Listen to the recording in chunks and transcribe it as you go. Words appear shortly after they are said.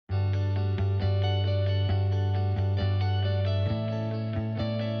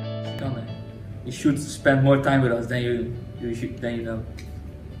Sikander. You should spend more time with us than you know.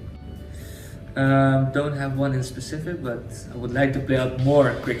 Don't have one in specific, but I would like to play out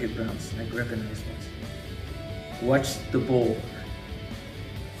more cricket grounds, like recognized ones. Watch the ball.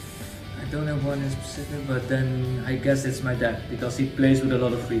 I don't have one in specific, but then I guess it's my dad, because he plays with a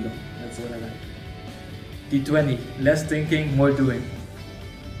lot of freedom. That's what I like. T20, less thinking, more doing.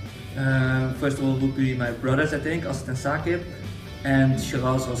 First of all would be my brothers, I think, Asad and Saqib, and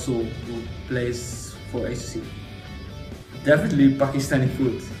Shiraz Rasul, who plays for ACC. Definitely Pakistani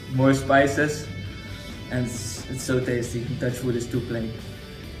food, more spices, and it's so tasty. Dutch food is too plain.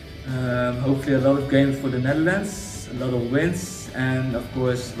 Hopefully a lot of games for the Netherlands, a lot of wins, and of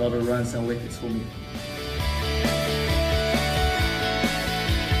course a lot of runs and wickets for me.